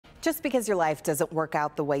Just because your life doesn't work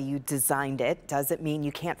out the way you designed it doesn't mean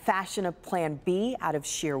you can't fashion a plan B out of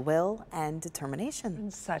sheer will and determination.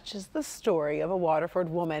 And such is the story of a Waterford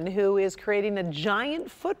woman who is creating a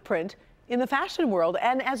giant footprint in the fashion world.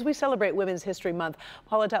 And as we celebrate Women's History Month,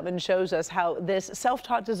 Paula Tutman shows us how this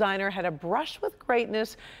self-taught designer had a brush with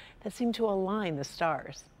greatness that seemed to align the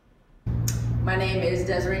stars. My name is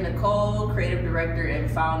Desiree Nicole, creative director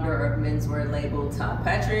and founder of menswear label Todd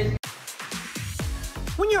Patrick.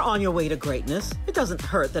 When you're on your way to greatness, it doesn't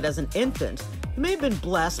hurt that as an infant, you may have been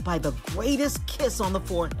blessed by the greatest kiss on the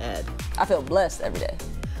forehead. I feel blessed every day.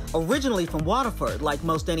 Originally from Waterford, like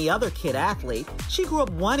most any other kid athlete, she grew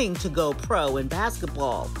up wanting to go pro in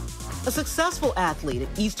basketball. A successful athlete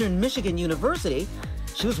at Eastern Michigan University,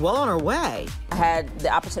 she was well on her way. I had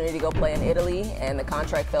the opportunity to go play in Italy, and the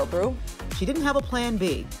contract fell through. She didn't have a plan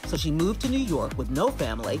B, so she moved to New York with no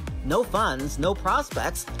family, no funds, no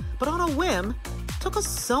prospects, but on a whim, took a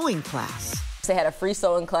sewing class. They had a free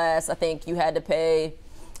sewing class. I think you had to pay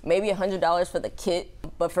maybe $100 for the kit.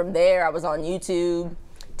 But from there, I was on YouTube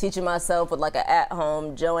teaching myself with like an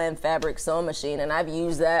at-home Joann fabric sewing machine, and I've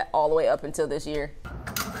used that all the way up until this year.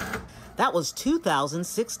 That was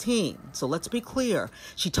 2016, so let's be clear.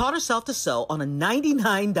 She taught herself to sew on a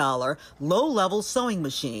 $99 low-level sewing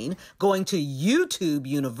machine going to YouTube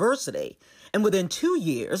University, and within 2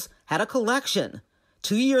 years had a collection.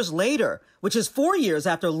 2 years later, which is 4 years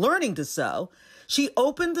after learning to sew, she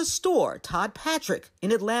opened the store, Todd Patrick,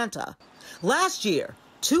 in Atlanta. Last year,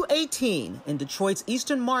 218 in Detroit's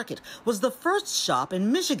Eastern Market was the first shop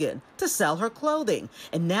in Michigan to sell her clothing,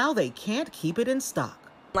 and now they can't keep it in stock.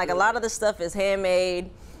 Like a lot of the stuff is handmade.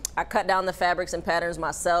 I cut down the fabrics and patterns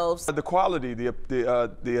myself. The quality,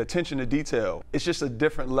 the attention to detail, it's just a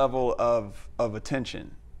different level of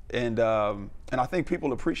attention. And I think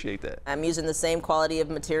people appreciate that. I'm using the same quality of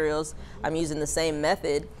materials. I'm using the same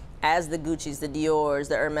method as the Gucci's, the Dior's,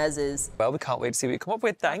 the Hermes's. Well, we can't wait to see what you come up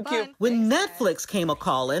with. Thank you. When Netflix came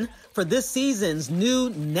a-calling for this season's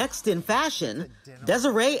new Next in Fashion,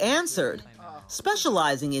 Desiree answered.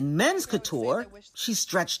 Specializing in men's couture, she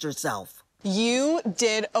stretched herself. You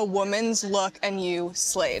did a woman's look and you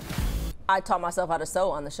slayed. I taught myself how to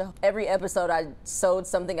sew on the show. Every episode I sewed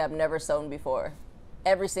something I've never sewn before.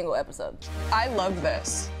 Every single episode. I love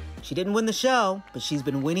this. She didn't win the show, but she's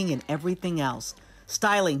been winning in everything else.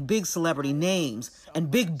 Styling big celebrity names and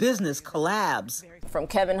big business collabs. From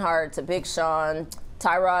Kevin Hart to Big Sean,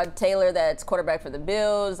 Tyrod Taylor, that's quarterback for the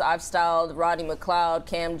Bills. I've styled Rodney McLeod,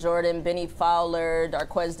 Cam Jordan, Benny Fowler,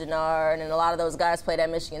 Darqueze Dennard, and a lot of those guys played at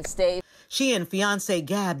Michigan State. She and fiancé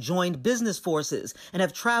Gab joined business forces and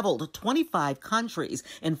have traveled 25 countries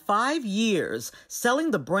in 5 years,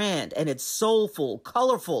 selling the brand and its soulful,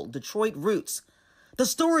 colorful Detroit roots. The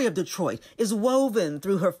story of Detroit is woven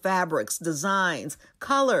through her fabrics, designs,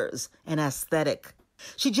 colors, and aesthetic.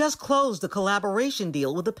 She just closed a collaboration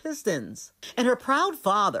deal with the Pistons. And her proud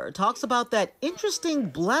father talks about that interesting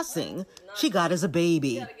blessing she got as a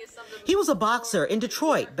baby. He was a boxer in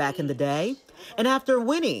Detroit back in the day. And after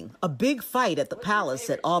winning a big fight at the Palace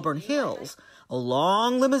at Auburn Hills, a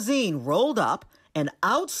long limousine rolled up and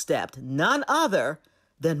outstepped none other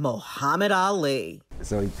than Muhammad Ali.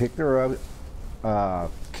 So he picked her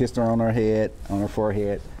up, kissed her on her head, on her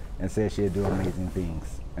forehead, and said she'd do amazing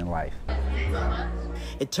things in life.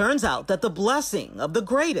 It turns out that the blessing of the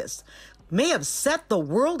greatest may have set the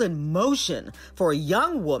world in motion for a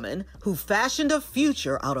young woman who fashioned a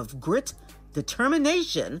future out of grit,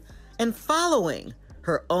 determination, and following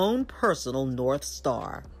her own personal North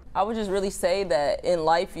Star. I would just really say that in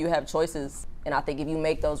life you have choices, and I think if you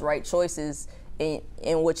make those right choices in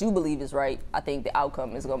what you believe is right, I think the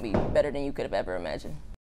outcome is going to be better than you could have ever imagined.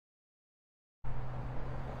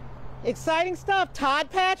 Exciting stuff, Todd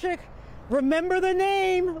Patrick. Remember the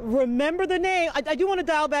name, remember the name. I do want to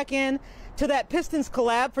dial back in to that Pistons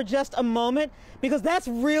collab for just a moment because that's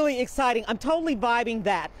really exciting. I'm totally vibing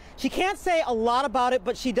that. She can't say a lot about it,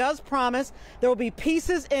 but she does promise there will be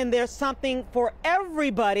pieces in there, something for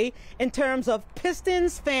everybody in terms of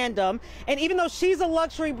Pistons fandom. And even though she's a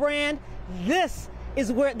luxury brand, this is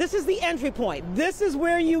the entry point. This is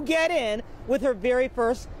where you get in with her very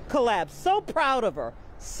first collab. So proud of her.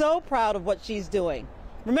 So proud of what she's doing.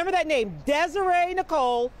 Remember that name, Desiree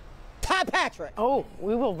Nicole Todd Patrick. Oh,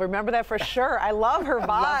 we will remember that for sure. I love her vibe.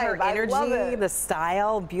 I love her energy, I love it. the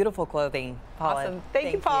style, beautiful clothing, Paula. Awesome.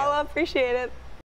 Thank you, Paula. Appreciate it.